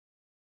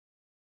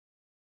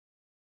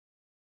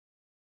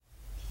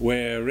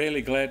We're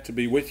really glad to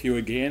be with you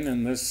again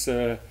in this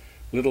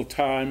little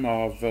time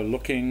of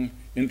looking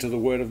into the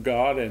Word of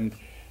God, and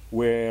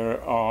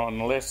we're on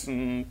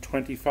lesson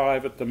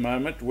 25 at the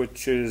moment,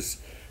 which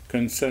is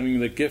concerning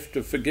the gift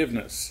of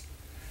forgiveness.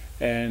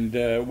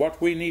 And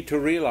what we need to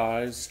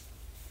realize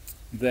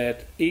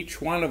that each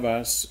one of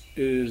us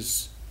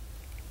is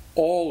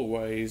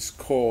always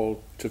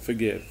called to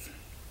forgive.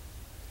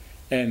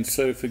 And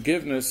so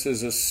forgiveness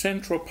is a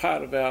central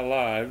part of our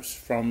lives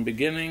from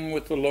beginning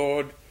with the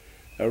Lord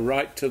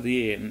right to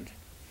the end,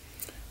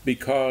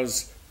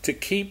 because to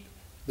keep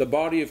the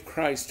body of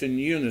Christ in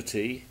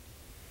unity,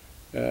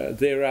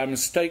 there are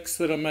mistakes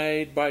that are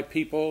made by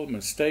people,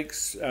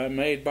 mistakes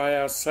made by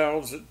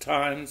ourselves at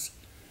times,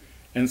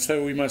 and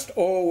so we must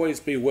always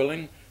be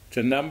willing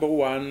to, number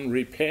one,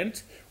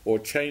 repent or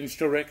change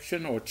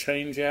direction or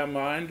change our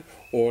mind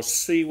or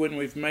see when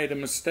we've made a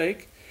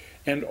mistake,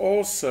 and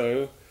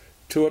also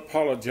to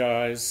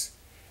apologize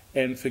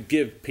and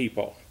forgive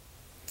people.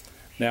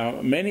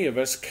 Now, many of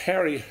us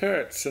carry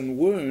hurts and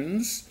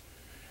wounds,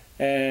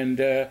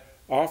 and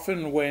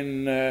often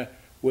when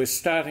we're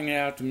starting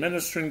out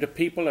ministering to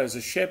people as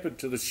a shepherd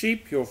to the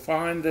sheep, you'll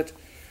find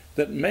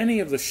that many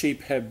of the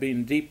sheep have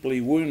been deeply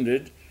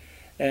wounded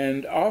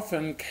and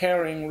often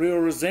carrying real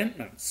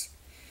resentments.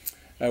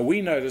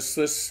 We notice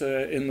this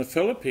in the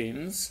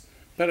Philippines,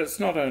 but it's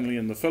not only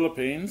in the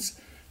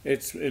Philippines,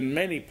 it's in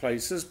many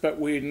places, but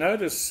we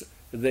notice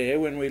there,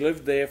 when we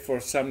lived there for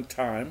some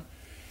time,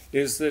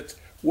 is that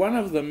one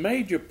of the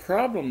major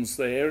problems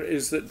there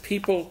is that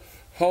people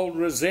hold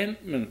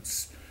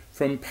resentments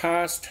from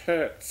past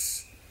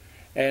hurts,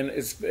 and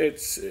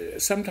it's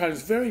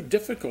sometimes very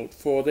difficult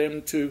for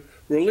them to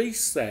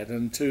release that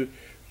and to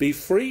be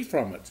free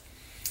from it.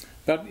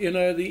 But you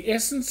know, the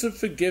essence of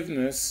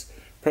forgiveness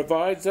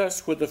provides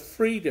us with a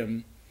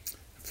freedom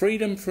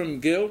from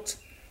guilt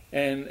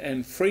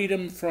and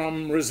freedom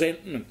from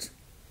resentment.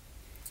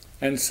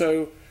 And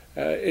so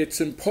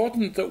it's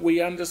important that we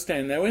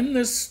understand. Now, in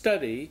this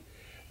study,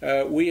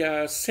 we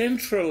are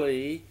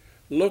centrally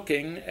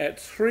looking at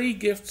three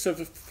gifts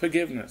of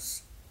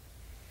forgiveness.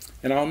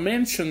 And I'll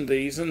mention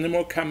these, and then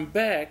we'll come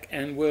back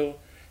and we'll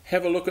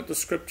have a look at the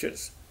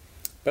scriptures.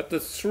 But the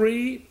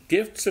three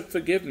gifts of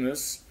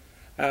forgiveness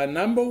are,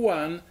 number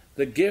one,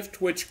 the gift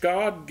which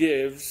God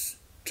gives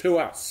to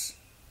us.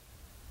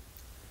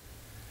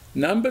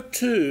 Number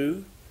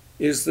two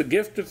is the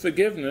gift of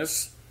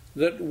forgiveness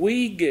that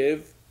we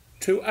give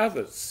to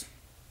others.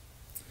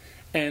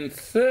 And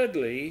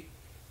thirdly,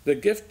 the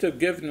gift of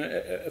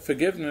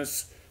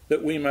forgiveness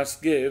that we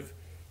must give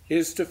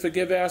is to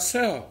forgive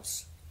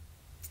ourselves.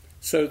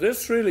 So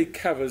this really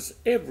covers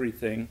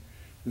everything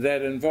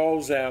that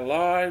involves our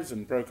lives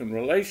and broken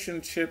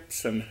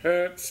relationships and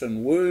hurts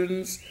and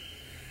wounds.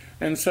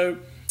 And so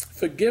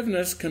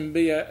forgiveness can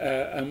be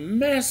a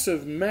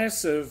massive,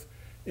 massive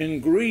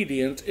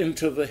ingredient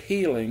into the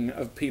healing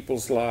of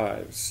people's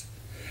lives.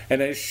 And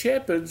as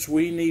shepherds,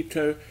 we need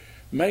to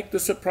make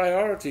this a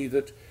priority,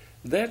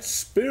 that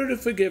spirit of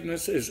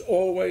forgiveness is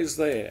always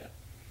there,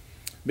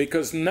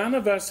 because none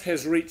of us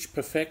has reached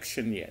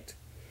perfection yet.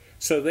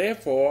 So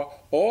therefore,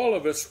 all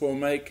of us will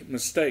make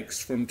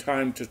mistakes from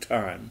time to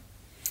time.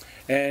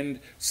 And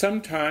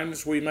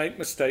sometimes we make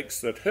mistakes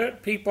that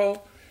hurt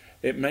people.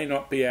 It may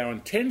not be our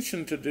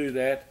intention to do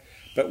that,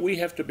 but we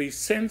have to be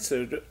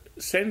sensitive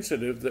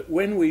that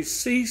when we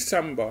see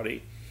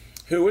somebody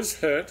who is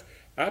hurt,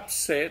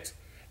 upset,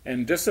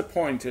 and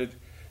disappointed,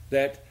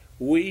 that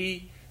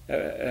we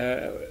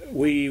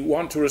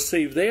want to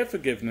receive their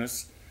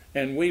forgiveness,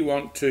 and we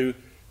want to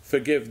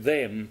forgive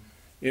them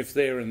if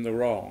they're in the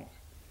wrong.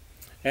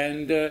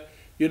 And,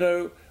 you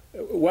know,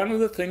 one of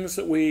the things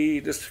that we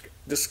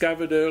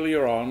discovered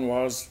earlier on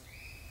was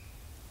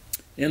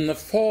in the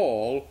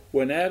fall,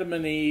 when Adam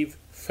and Eve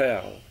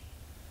fell,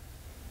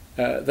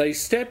 they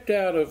stepped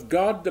out of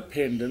God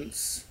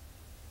dependence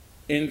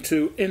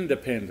into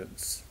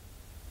independence.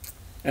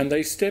 And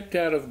they stepped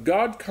out of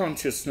God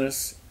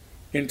consciousness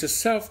into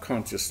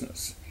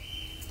self-consciousness.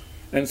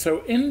 And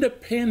so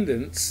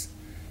independence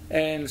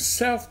and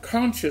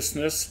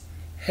self-consciousness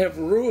have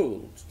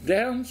ruled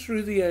down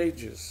through the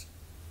ages.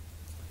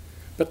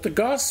 But the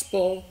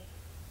gospel,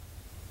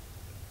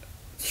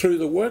 through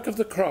the work of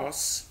the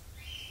cross,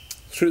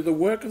 through the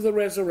work of the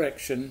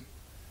resurrection,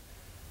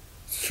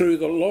 through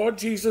the Lord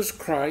Jesus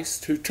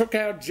Christ, who took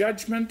our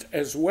judgment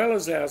as well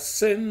as our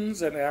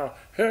sins and our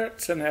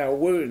hurts and our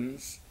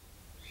wounds,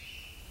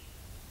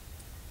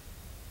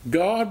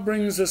 God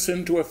brings us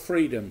into a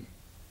freedom.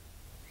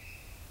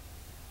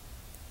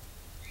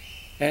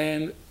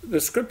 And the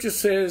scripture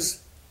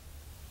says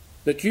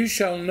that you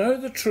shall know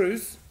the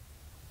truth,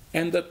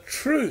 and the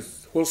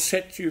truth will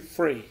set you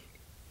free.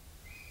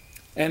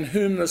 And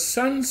whom the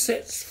Son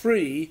sets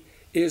free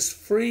is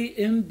free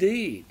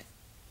indeed.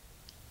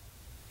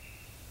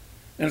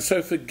 And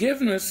so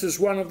forgiveness is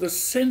one of the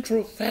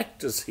central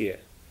factors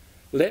here.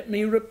 Let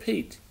me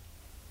repeat.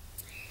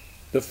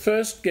 The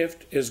first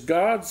gift is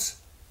God's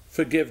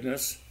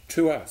forgiveness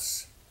to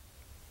us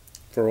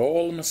for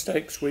all the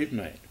mistakes we've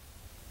made.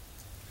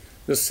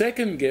 The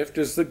second gift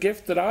is the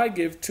gift that I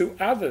give to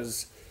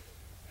others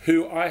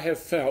who I have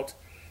felt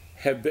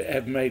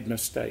have made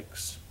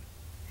mistakes.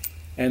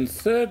 And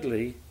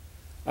thirdly,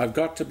 I've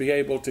got to be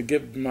able to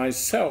give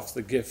myself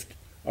the gift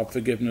of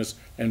forgiveness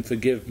and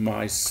forgive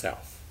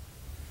myself.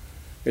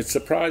 It's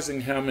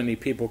surprising how many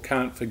people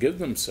can't forgive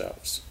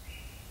themselves.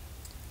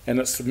 And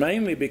it's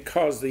mainly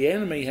because the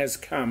enemy has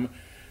come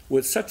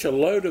with such a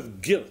load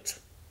of guilt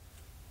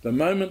the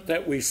moment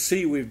that we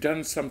see we've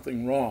done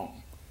something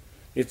wrong.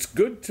 It's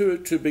good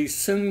to be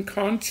sin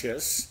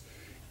conscious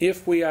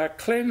if we are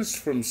cleansed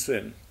from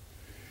sin,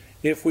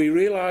 if we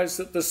realize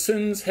that the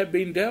sins have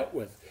been dealt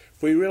with,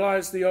 if we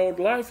realize the old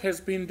life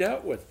has been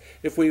dealt with,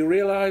 if we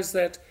realize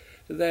that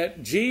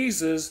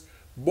Jesus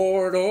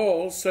bore it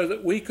all so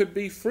that we could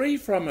be free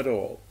from it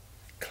all,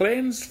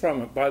 cleansed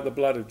from it by the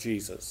blood of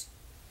Jesus,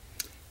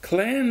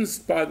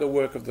 cleansed by the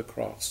work of the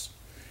cross,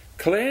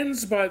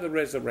 cleansed by the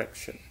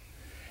resurrection.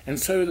 And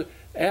so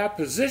our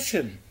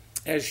position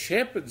as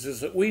shepherds is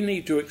that we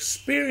need to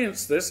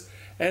experience this,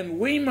 and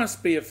we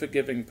must be a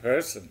forgiving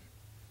person,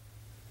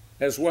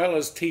 as well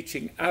as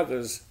teaching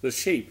others, the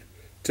sheep,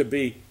 to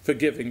be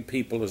forgiving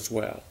people as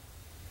well.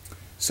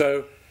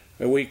 So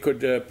we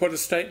could put a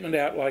statement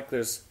out like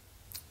this: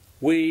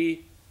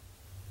 we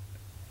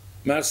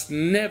must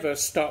never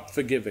stop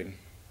forgiving.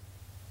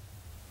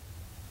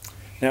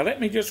 Now let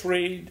me just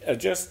read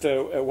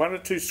one or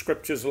two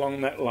scriptures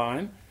along that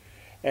line,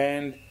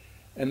 and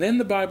then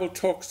the Bible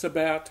talks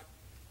about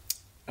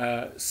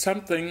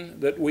something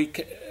that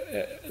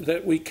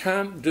we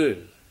can't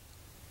do.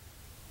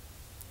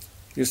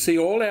 You see,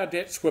 all our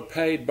debts were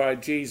paid by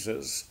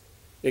Jesus,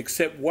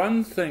 except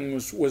one thing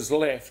was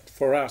left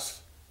for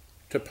us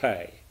to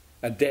pay,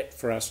 a debt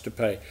for us to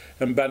pay.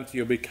 And Bunty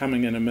will be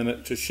coming in a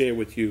minute to share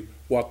with you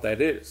what that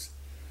is.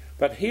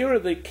 But here are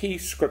the key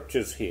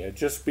scriptures here,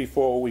 just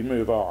before we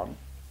move on.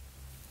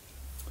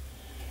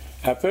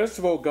 First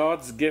of all,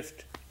 God's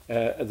gift,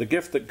 the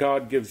gift that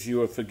God gives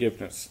you of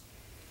forgiveness.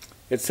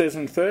 It says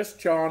in 1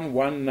 John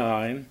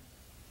 1:9,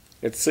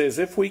 it says,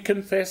 if we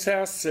confess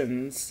our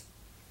sins,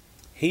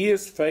 he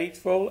is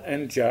faithful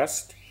and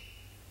just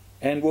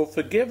and will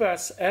forgive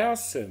us our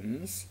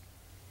sins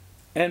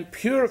and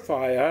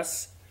purify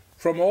us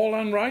from all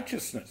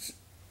unrighteousness.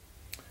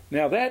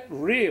 Now that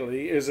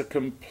really is a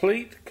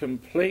complete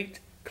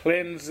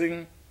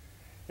cleansing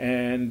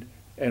and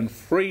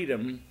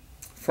freedom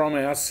from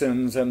our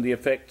sins and the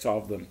effects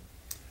of them.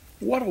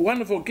 What a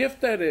wonderful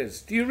gift that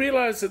is. Do you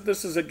realize that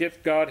this is a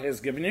gift God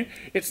has given you?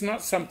 It's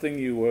not something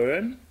you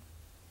earn,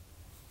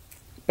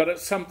 but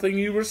it's something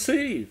you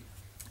receive.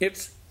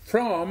 It's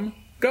from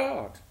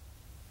God.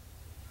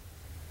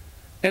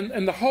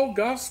 And the whole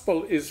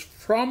gospel is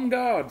from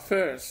God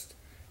first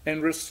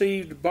and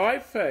received by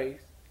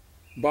faith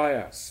by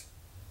us.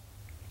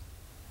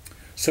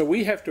 So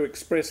we have to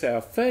express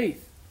our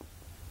faith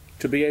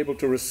to be able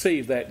to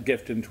receive that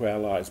gift into our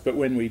lives. But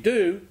when we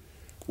do,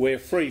 we're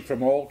free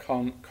from all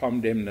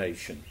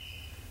condemnation.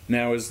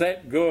 Now, is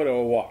that good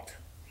or what?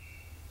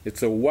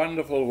 It's a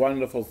wonderful,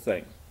 wonderful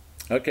thing.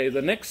 Okay,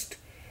 the next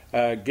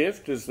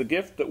gift is the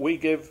gift that we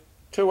give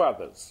to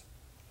others.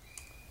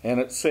 And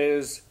it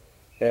says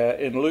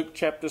in Luke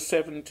chapter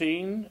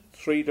 17,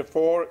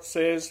 3-4, it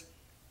says,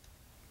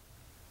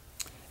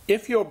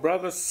 if your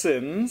brother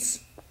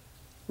sins,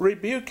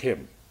 rebuke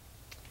him,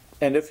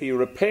 and if he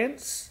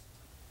repents,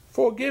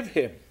 forgive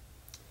him.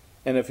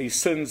 And if he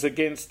sins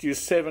against you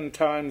 7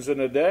 times in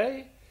a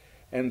day,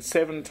 and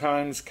 7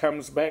 times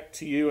comes back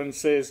to you and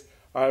says,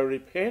 I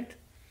repent,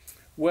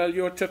 well,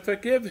 you're to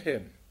forgive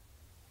him.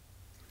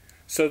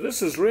 So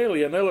this is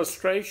really an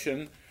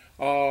illustration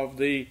of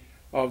the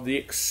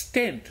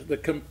extent, the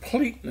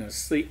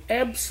completeness, the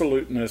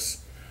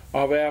absoluteness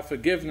of our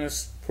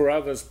forgiveness for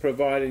others,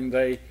 providing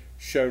they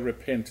show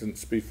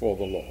repentance before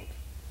the Lord.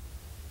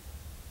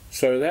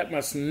 So that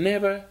must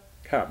never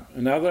come.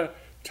 Another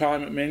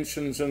time it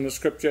mentions in the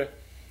scripture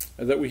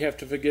that we have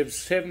to forgive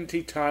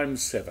 70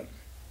 times 7.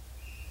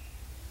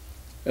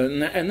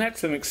 And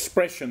that's an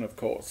expression, of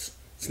course.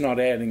 It's not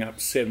adding up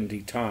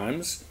 70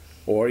 times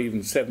or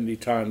even 70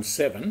 times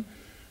 7,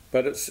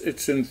 but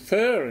it's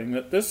inferring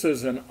that this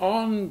is an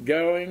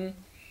ongoing,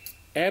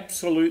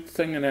 absolute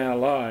thing in our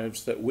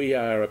lives, that we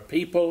are a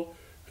people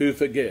who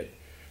forgive.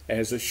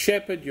 As a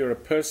shepherd, you're a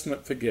person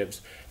that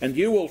forgives. And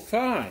you will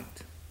find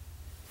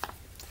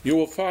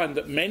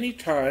that many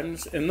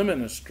times in the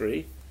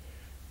ministry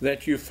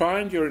that you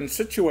find you're in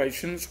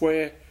situations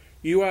where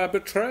you are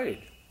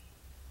betrayed.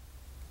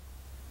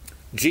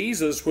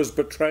 Jesus was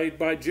betrayed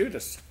by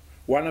Judas,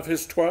 one of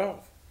his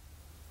 12.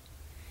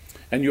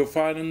 And you'll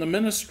find in the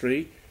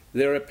ministry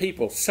there are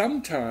people,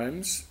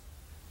 sometimes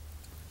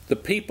the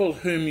people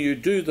whom you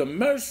do the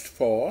most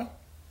for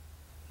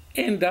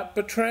end up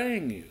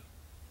betraying you.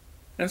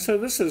 And so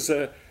this is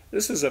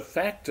a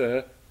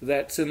factor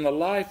that's in the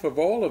life of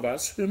all of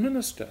us who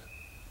minister.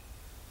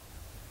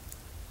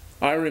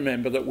 I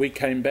remember that we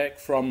came back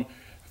from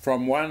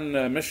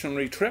one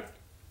missionary trip,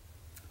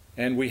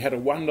 and we had a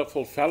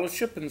wonderful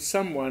fellowship, and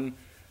someone,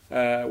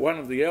 one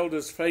of the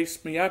elders,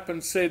 faced me up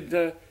and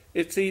said,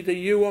 it's either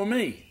you or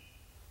me.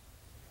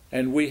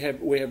 and we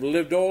have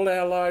lived all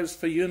our lives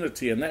for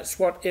unity, and that's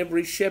what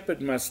every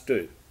shepherd must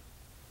do.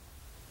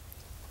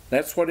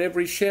 That's what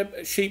every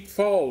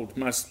sheepfold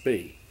must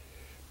be.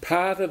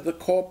 Part of the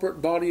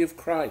corporate body of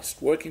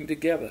Christ, working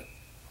together.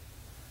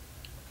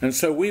 And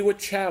so we were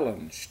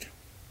challenged,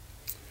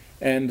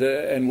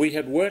 and we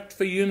had worked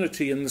for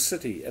unity in the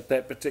city at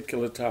that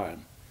particular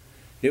time.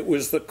 It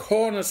was the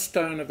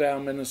cornerstone of our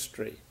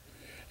ministry.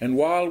 And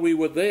while we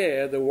were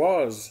there, there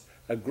was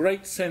a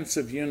great sense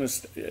of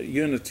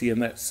unity in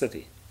that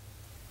city.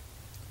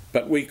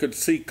 But we could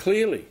see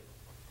clearly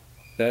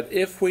that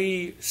if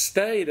we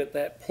stayed at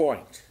that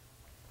point,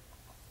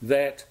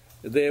 that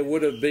there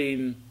would have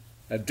been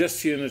a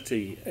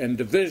disunity and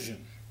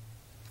division.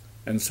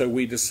 And so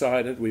we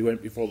decided, we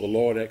went before the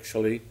Lord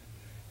actually,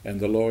 and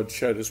the Lord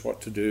showed us what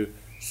to do,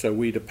 so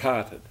we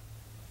departed.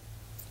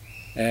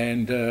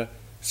 And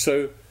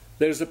so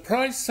there's a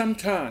price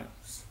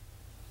sometimes.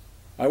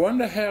 I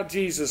wonder how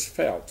Jesus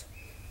felt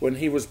when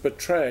he was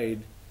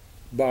betrayed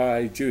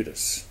by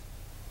Judas.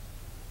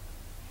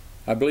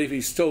 I believe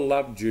he still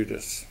loved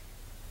Judas,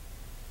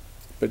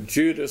 but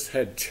Judas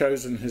had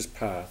chosen his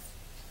path.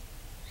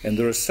 And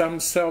there are some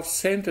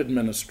self-centered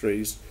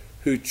ministries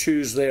who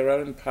choose their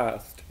own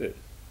path too.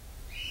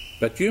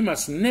 But you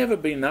must never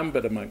be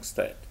numbered amongst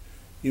that.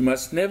 You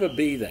must never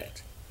be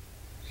that,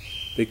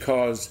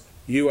 because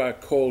you are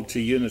called to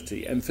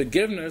unity. And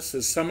forgiveness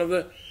is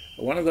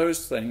one of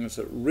those things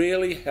that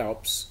really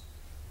helps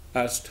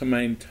us to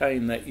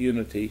maintain that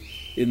unity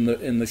in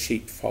the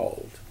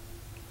sheepfold.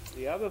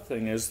 The other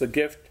thing is the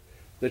gift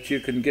that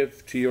you can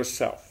give to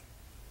yourself.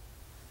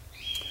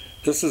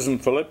 This is in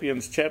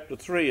Philippians chapter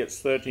 3, it's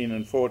 13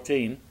 and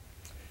 14.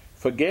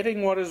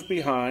 Forgetting what is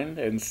behind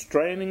and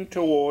straining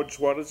towards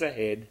what is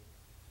ahead,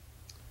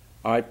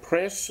 I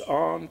press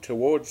on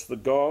towards the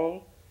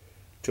goal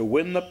to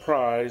win the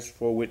prize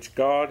for which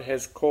God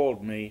has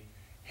called me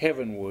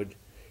heavenward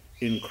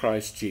in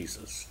Christ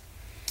Jesus.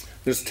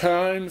 There's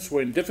times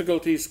when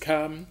difficulties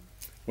come,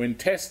 when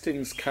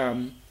testings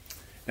come,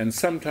 and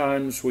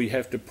sometimes we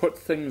have to put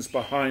things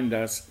behind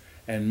us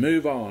and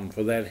move on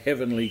for that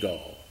heavenly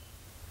goal.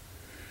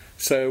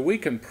 So we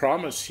can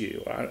promise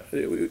you,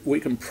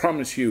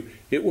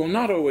 it will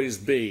not always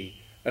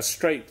be a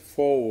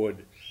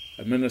straightforward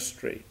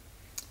ministry,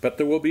 but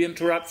there will be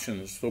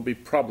interruptions, there'll be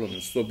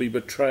problems, there'll be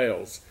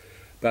betrayals,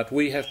 but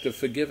we have to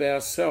forgive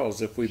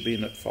ourselves if we've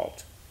been at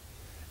fault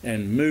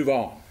and move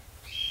on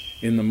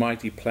in the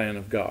mighty plan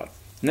of God.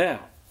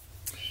 Now,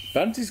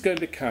 Bunty's going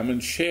to come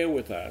and share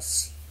with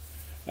us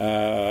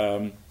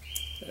the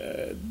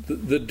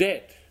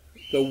debt,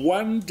 the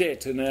one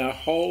debt in our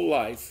whole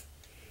life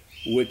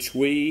which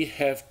we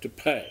have to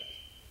pay.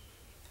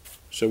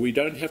 So we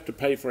don't have to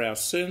pay for our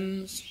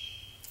sins.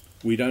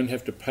 We don't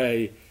have to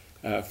pay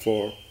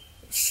for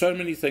so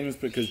many things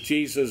because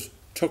Jesus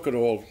took it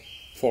all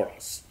for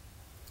us.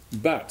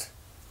 But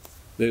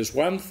there's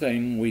one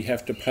thing we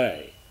have to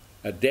pay,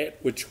 a debt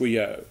which we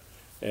owe.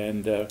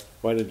 And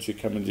why don't you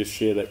come and just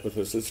share that with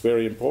us? It's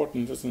very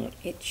important, isn't it?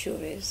 It sure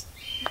is.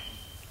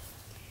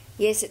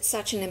 Yes, it's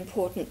such an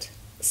important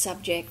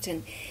subject.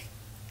 And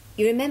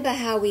you remember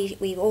how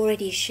we've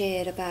already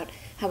shared about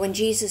how when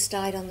Jesus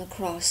died on the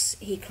cross,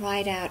 he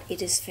cried out,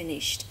 "It is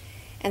finished."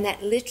 And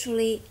that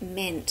literally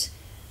meant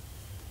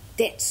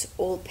debts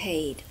all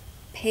paid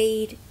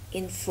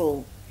in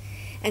full.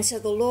 And so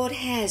the Lord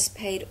has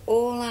paid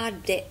all our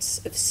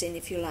debts of sin,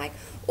 if you like.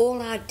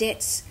 All our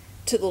debts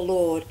to the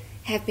Lord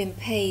have been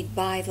paid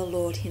by the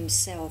Lord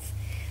himself.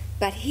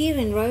 But here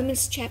in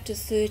Romans chapter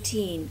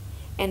 13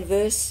 and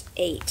verse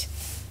 8,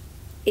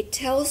 it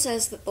tells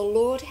us that the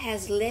Lord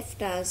has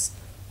left us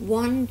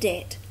one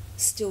debt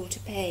still to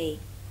pay.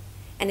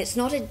 And it's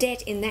not a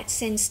debt in that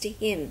sense to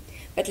him,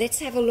 but let's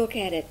have a look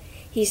at it.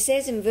 He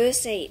says in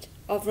verse 8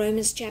 of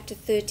Romans chapter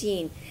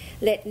 13,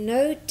 "Let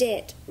no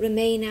debt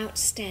remain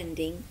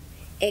outstanding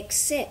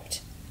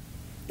except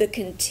the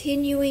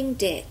continuing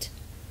debt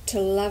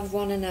to love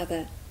one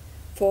another.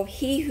 For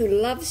he who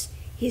loves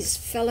his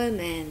fellow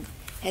man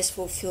has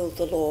fulfilled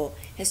the law,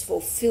 has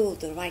fulfilled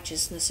the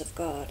righteousness of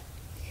God."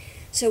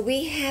 So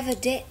we have a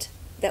debt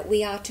that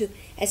we are to,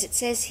 as it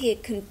says here,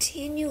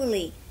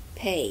 continually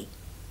pay.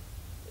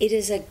 It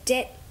is a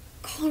debt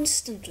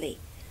constantly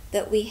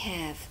that we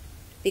have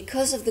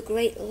because of the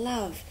great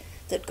love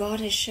that God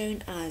has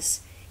shown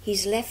us.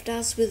 He's left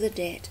us with a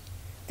debt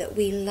that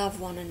we love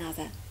one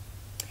another.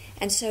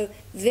 And so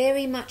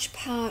very much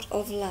part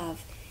of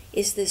love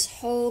is this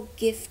whole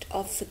gift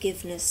of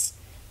forgiveness,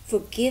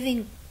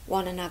 forgiving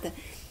one another.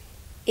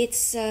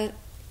 It's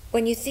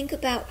when you think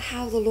about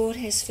how the Lord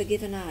has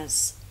forgiven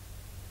us,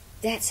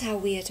 that's how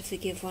we are to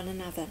forgive one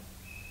another.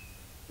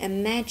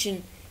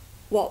 Imagine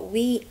what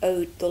we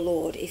owed the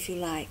Lord, if you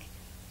like,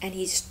 and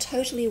he's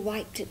totally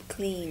wiped it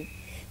clean.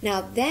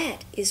 Now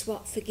that is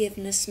what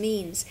forgiveness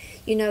means.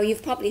 You know,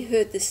 you've probably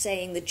heard the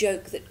saying, the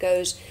joke that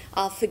goes,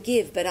 "I'll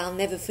forgive, but I'll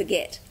never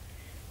forget."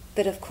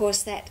 But of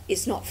course that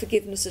is not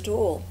forgiveness at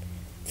all.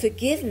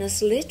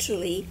 Forgiveness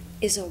literally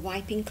is a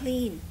wiping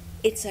clean.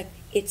 It's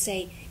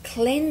a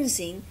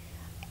cleansing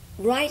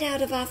right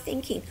out of our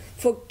thinking,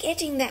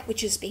 forgetting that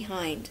which is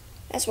behind.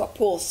 That's what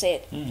Paul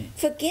said.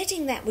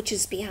 Forgetting that which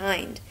is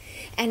behind.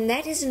 And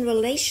that is in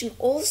relation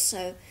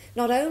also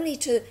not only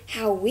to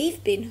how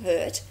we've been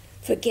hurt,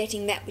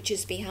 forgetting that which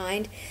is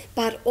behind,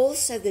 but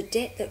also the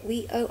debt that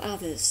we owe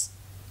others.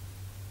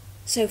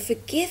 So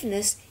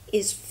forgiveness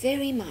is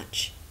very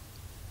much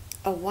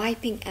a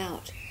wiping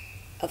out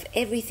of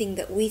everything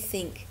that we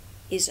think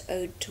is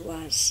owed to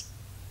us.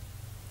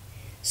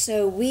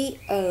 So we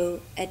owe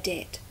a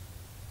debt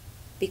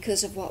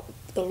because of what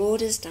the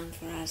Lord has done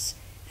for us,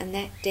 and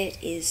that debt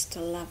is to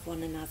love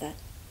one another.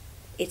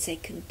 It's a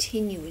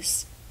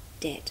continuous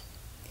debt.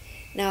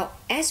 Now,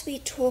 as we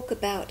talk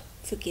about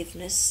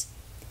forgiveness,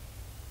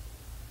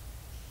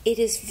 it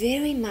is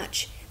very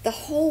much, the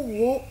whole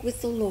walk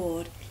with the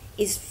Lord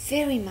is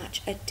very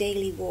much a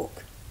daily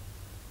walk.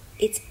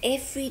 It's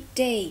every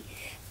day.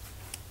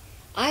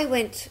 I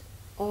went,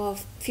 a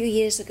few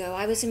years ago,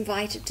 I was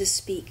invited to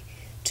speak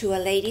to a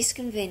ladies'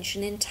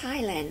 convention in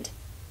Thailand.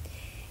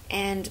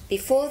 And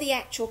before the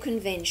actual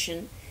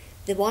convention,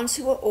 the ones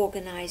who were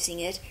organizing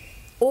it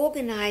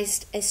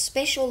organized a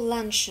special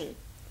luncheon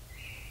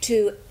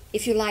to,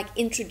 if you like,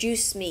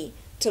 introduce me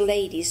to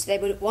ladies. They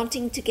were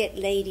wanting to get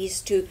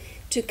ladies to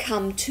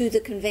come to the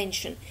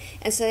convention.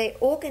 And so they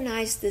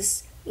organized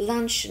this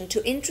luncheon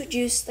to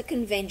introduce the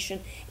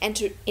convention and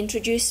to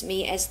introduce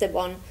me as the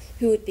one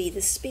who would be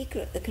the speaker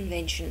at the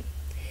convention.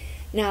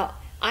 Now,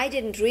 I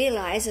didn't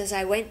realize as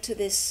I went to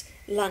this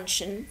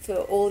luncheon for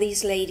all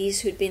these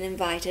ladies who'd been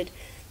invited,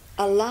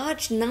 a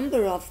large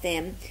number of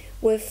them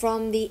were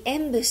from the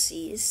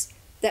embassies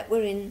that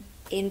were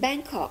in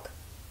Bangkok.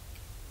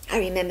 I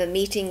remember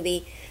meeting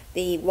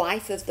the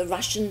wife of the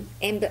Russian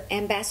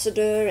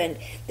ambassador, and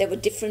there were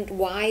different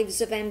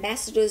wives of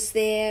ambassadors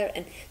there,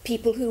 and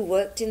people who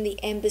worked in the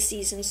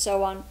embassies and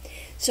so on.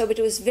 So it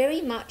was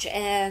very much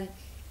a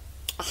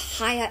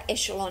higher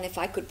echelon, if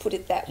I could put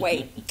it that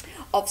way,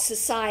 of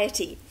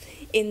society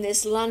in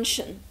this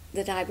luncheon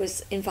that I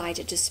was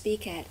invited to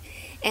speak at.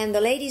 And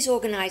the ladies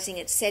organizing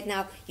it said,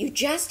 now, you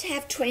just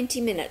have 20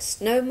 minutes,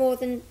 no more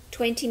than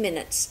 20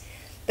 minutes.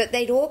 But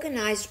they'd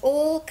organized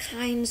all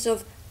kinds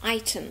of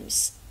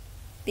items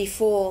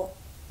before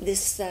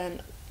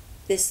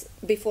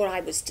before I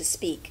was to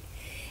speak.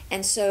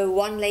 And so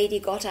one lady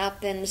got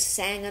up and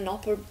sang an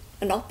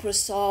opera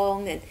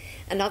song, and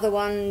another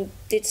one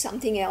did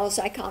something else.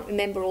 I can't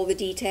remember all the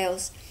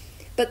details.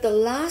 But the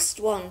last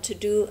one to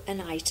do an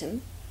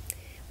item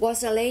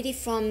was a lady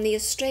from the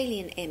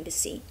Australian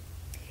embassy.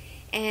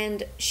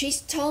 And she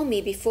told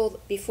me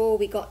before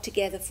we got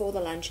together for the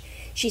lunch,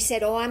 she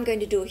said, oh, I'm going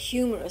to do a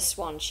humorous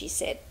one, she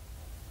said.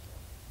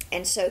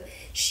 And so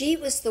she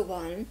was the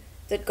one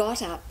that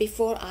got up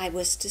before I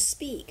was to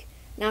speak.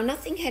 Now,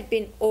 nothing had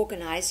been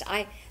organized.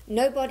 I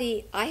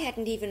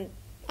didn't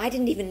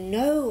even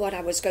know what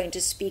I was going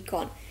to speak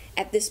on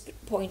at this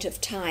point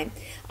of time.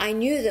 I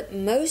knew that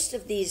most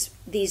of these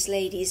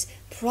ladies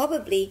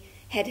probably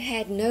had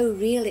had no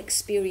real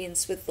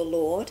experience with the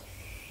Lord.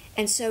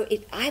 And so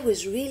I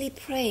was really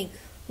praying,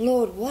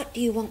 Lord, what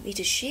do you want me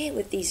to share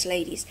with these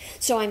ladies?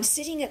 So I'm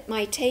sitting at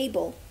my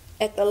table,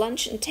 at the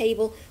luncheon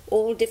table,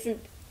 all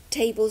different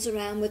tables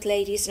around with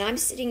ladies, and I'm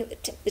sitting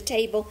at the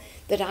table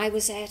that I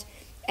was at,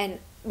 and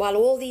while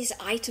all these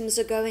items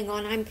are going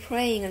on, I'm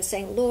praying and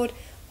saying, Lord,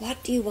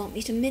 what do you want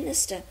me to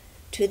minister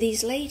to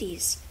these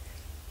ladies?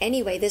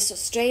 Anyway, this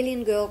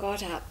Australian girl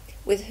got up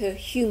with her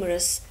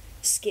humorous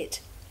skit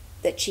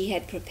that she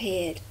had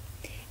prepared.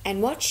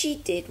 And what she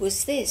did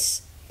was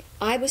this.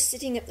 I was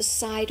sitting at the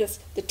side of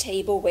the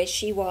table where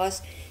she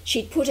was.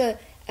 She'd put a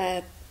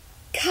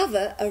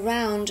cover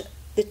around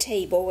the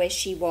table where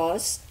she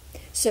was,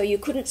 so you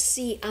couldn't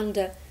see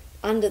under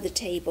the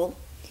table.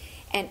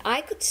 And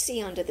I could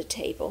see under the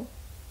table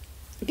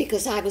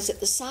because I was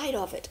at the side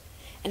of it.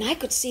 And I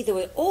could see there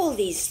were all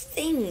these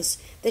things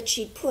that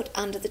she'd put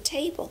under the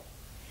table.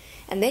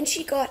 And then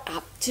she got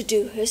up to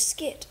do her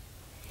skit.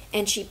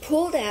 And she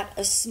pulled out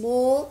a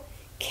small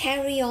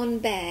carry-on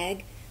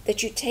bag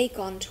that you take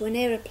onto an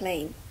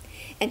aeroplane.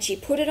 And she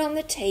put it on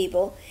the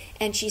table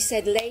and she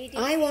said, ladies,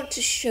 I want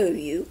to show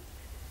you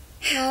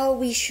how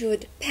we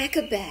should pack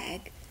a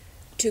bag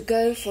to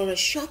go for a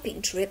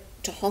shopping trip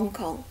to Hong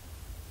Kong.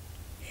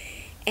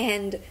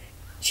 And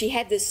she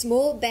had this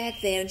small bag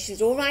there, and she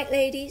said, all right,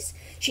 ladies,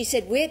 she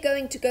said, we're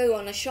going to go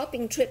on a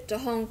shopping trip to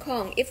Hong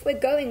Kong. If we're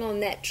going on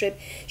that trip,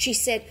 she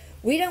said,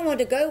 we don't want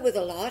to go with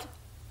a lot.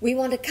 We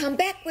want to come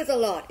back with a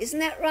lot. Isn't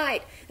that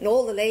right? And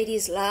all the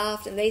ladies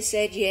laughed, and they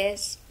said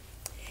yes.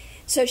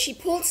 So she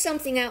pulled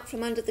something out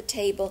from under the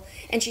table,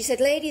 and she said,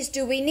 ladies,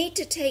 do we need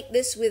to take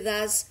this with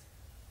us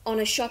on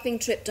a shopping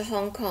trip to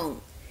Hong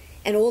Kong?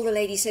 And all the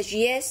ladies said,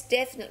 yes,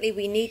 definitely,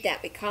 we need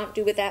that. We can't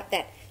do without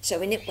that. So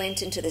when it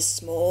went into this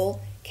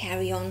small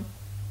carry-on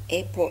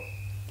airport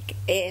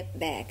air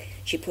bag,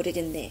 she put it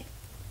in there.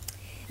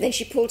 Then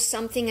she pulled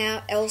something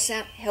else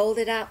out, held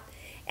it up,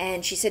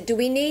 and she said, do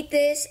we need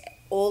this?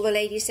 All the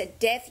ladies said,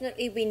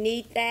 definitely we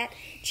need that.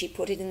 She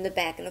put it in the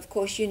bag. And of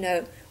course, you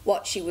know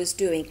what she was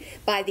doing.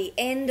 By the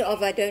end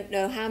of I don't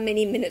know how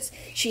many minutes,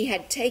 she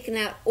had taken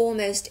out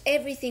almost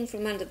everything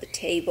from under the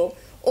table.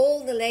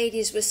 All the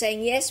ladies were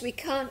saying, yes, we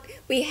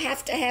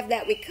have to have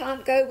that. We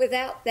can't go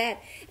without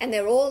that. And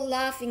they're all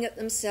laughing at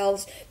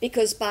themselves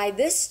because by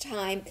this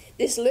time,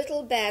 this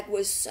little bag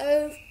was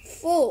so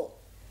full.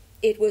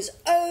 It was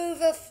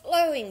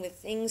overflowing with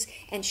things,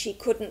 and she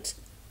couldn't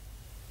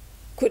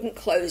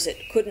close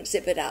it, couldn't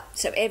zip it up.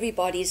 So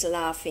everybody's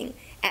laughing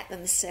at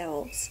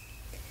themselves.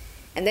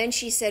 And then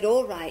she said,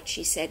 all right,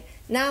 she said,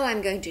 now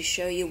I'm going to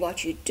show you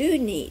what you do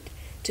need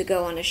to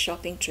go on a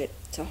shopping trip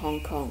to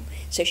Hong Kong.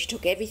 So she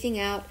took everything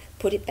out,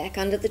 put it back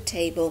under the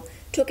table,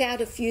 took out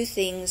a few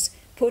things,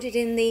 put it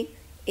in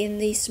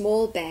the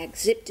small bag,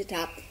 zipped it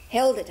up,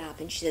 held it up,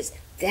 and she says,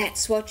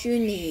 that's what you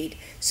need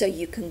so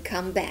you can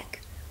come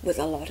back with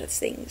a lot of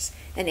things.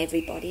 And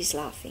everybody's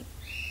laughing.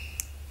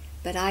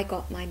 But I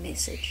got my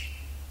message.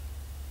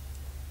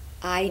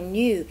 I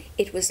knew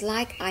it was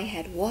like I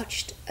had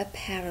watched a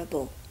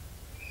parable.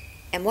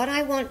 And what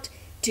I want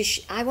to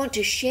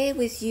share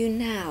with you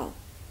now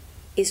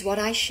is what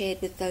I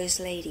shared with those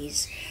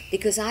ladies,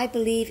 because I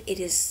believe it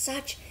is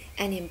such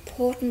an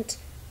important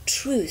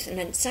truth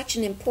and such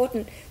an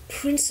important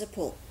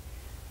principle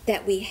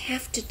that we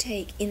have to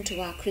take into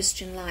our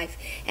Christian life.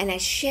 And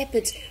as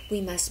shepherds,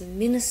 we must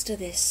minister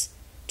this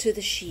to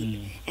the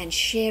sheep and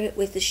share it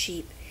with the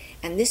sheep.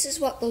 And this is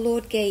what the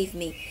Lord gave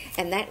me.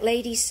 And that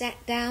lady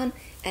sat down,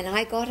 and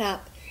I got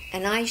up,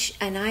 and I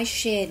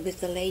shared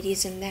with the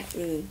ladies in that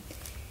room.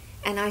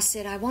 And I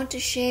said, I want to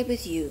share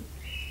with you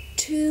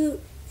two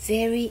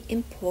very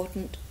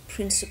important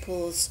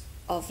principles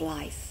of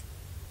life.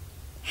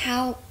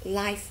 How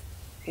life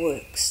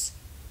works.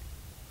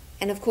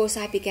 And of course,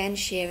 I began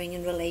sharing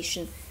in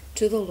relation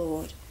to the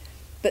Lord.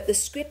 But the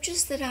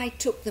scriptures that I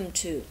took them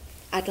to,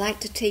 I'd like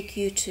to take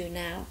you to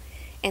now.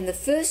 And the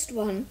first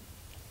one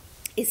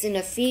is in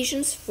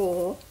Ephesians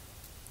 4,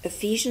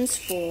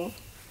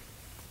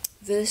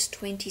 verse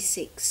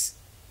 26.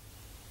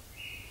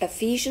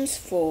 Ephesians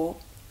 4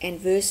 and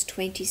verse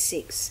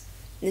 26.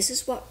 This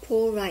is what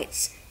Paul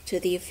writes to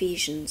the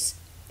Ephesians.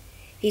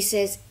 He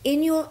says,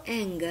 in your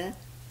anger,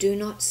 do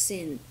not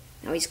sin.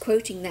 Now he's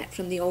quoting that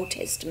from the Old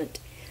Testament.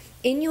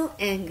 In your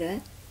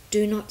anger,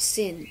 do not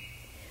sin.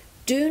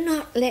 Do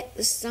not let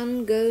the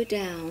sun go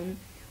down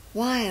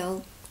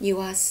while you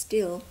are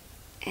still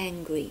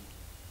angry.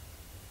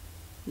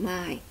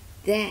 My,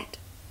 that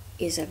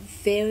is a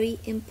very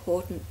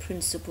important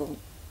principle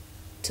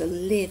to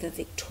live a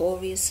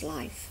victorious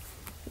life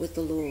with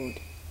the Lord.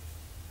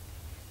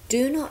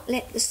 Do not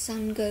let the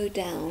sun go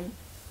down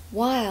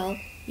while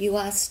you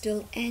are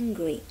still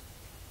angry.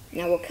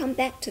 Now we'll come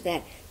back to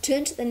that.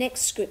 Turn to the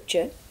next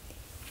scripture,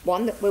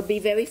 one that we'll be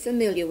very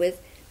familiar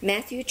with,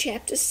 Matthew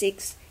chapter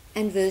 6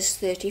 and verse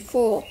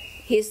 34.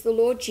 Here's the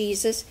Lord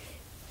Jesus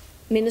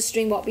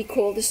ministering what we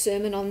call the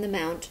Sermon on the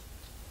Mount.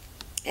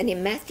 And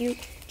in Matthew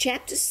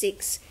chapter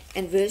 6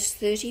 and verse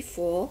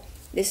 34,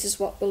 this is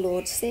what the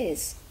Lord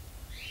says.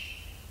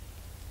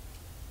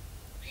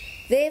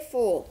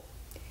 Therefore,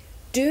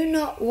 do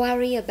not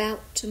worry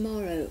about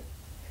tomorrow,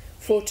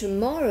 for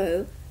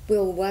tomorrow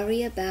will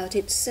worry about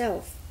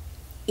itself.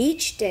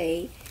 Each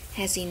day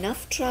has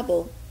enough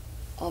trouble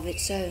of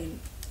its own.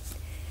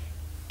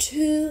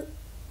 Two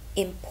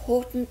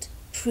important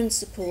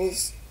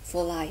principles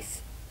for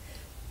life.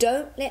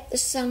 Don't let the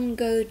sun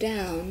go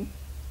down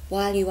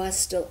while you are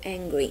still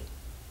angry.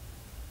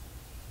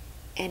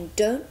 And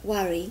don't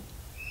worry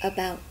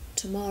about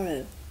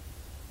tomorrow.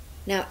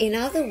 Now, in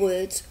other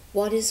words,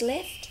 what is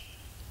left?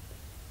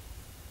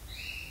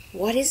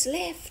 What is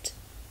left?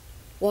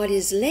 What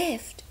is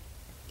left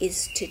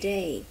is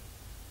today.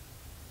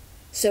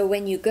 So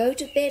when you go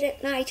to bed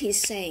at night,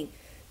 he's saying,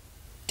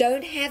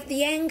 don't have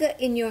the anger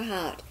in your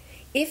heart.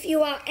 If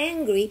you are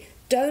angry,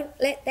 don't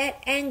let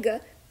that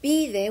anger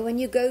be there when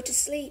you go to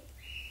sleep.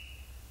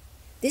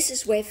 This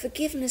is where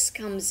forgiveness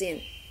comes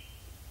in.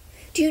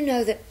 Do you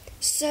know that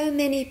so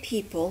many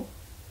people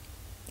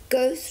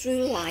go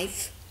through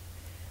life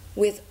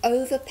with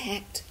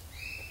overpacked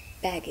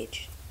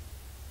baggage?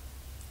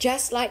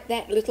 Just like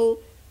that little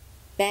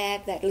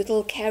bag, that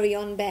little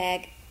carry-on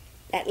bag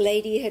that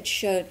lady had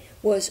shown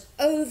was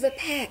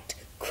overpacked,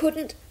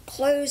 couldn't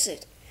close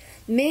it.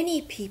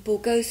 Many people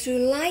go through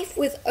life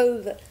with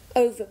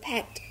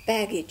overpacked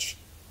baggage.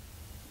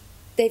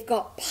 They've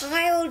got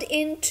piled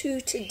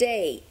into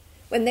today.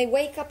 When they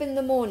wake up in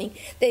the morning,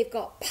 they've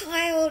got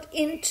piled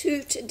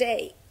into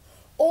today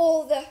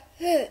all the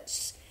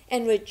hurts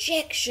and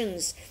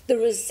rejections, the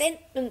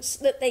resentments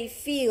that they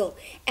feel,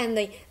 and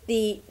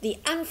the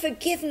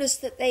unforgiveness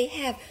that they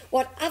have,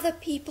 what other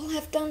people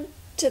have done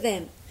to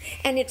them.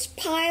 And it's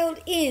piled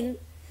in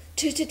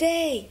to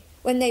today.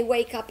 When they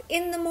wake up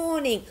in the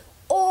morning,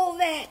 all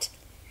that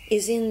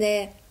is in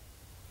their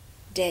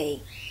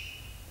day.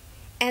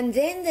 And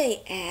then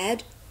they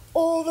add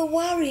all the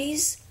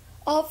worries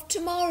of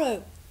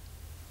tomorrow.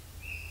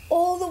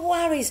 All the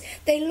worries.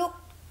 They look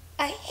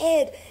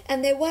ahead,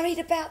 and they're worried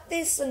about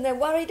this and they're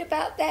worried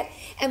about that.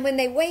 And when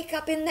they wake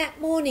up in that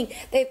morning,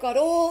 they've got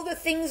all the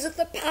things of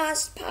the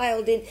past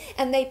piled in,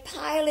 and they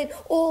pile in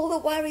all the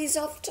worries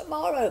of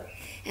tomorrow.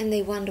 And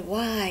they wonder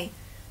why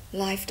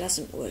life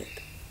doesn't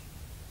work.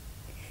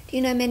 Do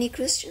you know many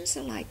Christians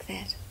are like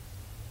that?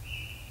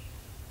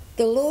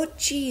 The Lord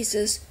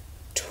Jesus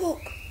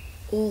took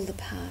all the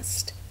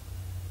past.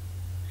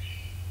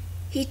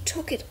 He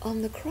took it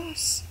on the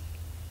cross.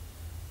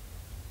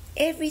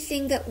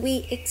 Everything that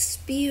we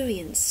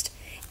experienced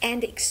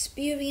and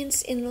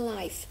experience in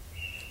life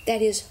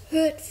that is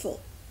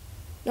hurtful,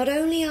 not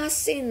only our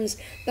sins,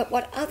 but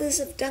what others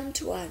have done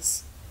to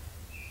us,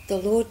 the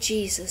Lord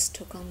Jesus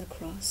took on the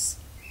cross.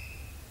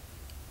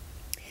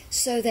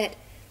 So that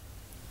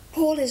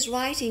Paul is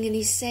writing and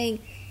he's saying,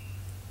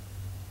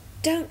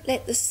 don't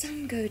let the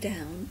sun go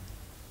down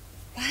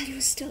while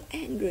you're still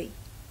angry.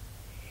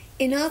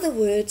 In other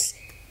words,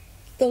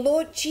 the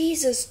Lord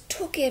Jesus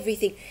took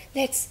everything.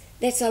 Let's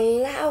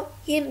allow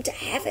him to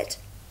have it.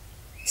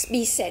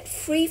 Be set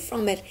free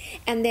from it.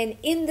 And then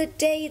in the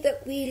day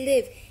that we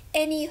live,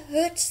 any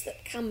hurts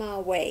that come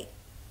our way,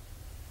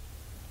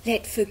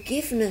 let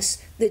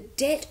forgiveness, the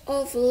debt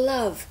of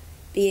love,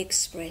 be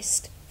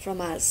expressed from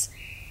us.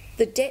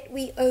 The debt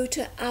we owe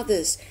to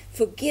others,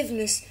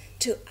 forgiveness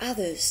to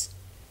others,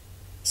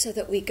 so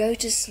that we go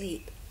to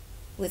sleep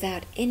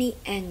without any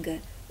anger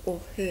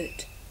or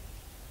hurt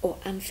or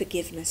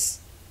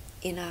unforgiveness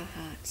in our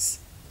hearts.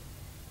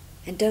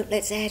 And don't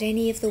let's add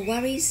any of the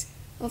worries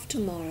of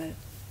tomorrow.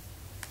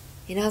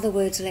 In other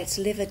words, let's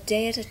live a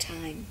day at a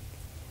time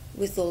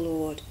with the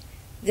Lord.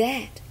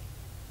 That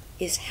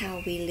is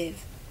how we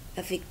live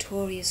a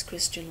victorious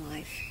Christian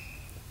life.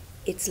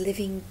 It's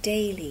living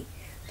daily.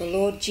 The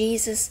Lord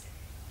Jesus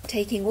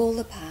taking all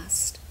the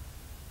past,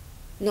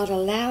 not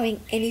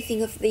allowing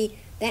anything of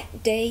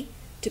that day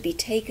to be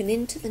taken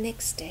into the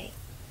next day,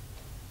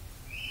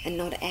 and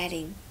not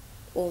adding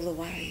all the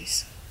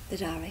worries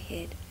that are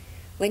ahead.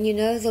 When you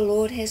know the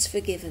Lord has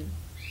forgiven,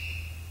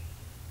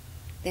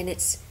 then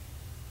it's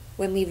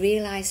when we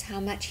realize how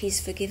much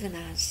he's forgiven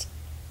us,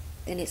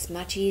 then it's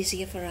much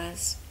easier for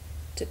us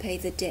to pay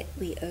the debt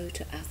we owe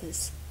to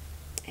others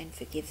and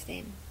forgive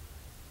them.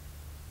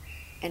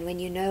 And when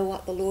you know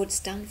what the Lord's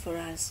done for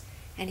us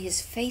and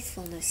his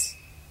faithfulness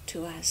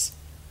to us,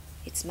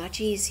 it's much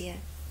easier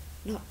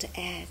not to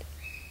add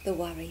the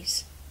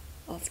worries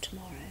of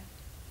tomorrow.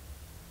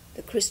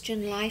 The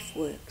Christian life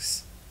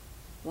works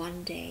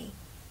one day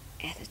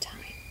at a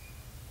time.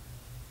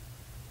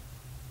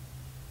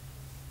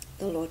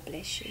 The Lord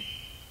bless you.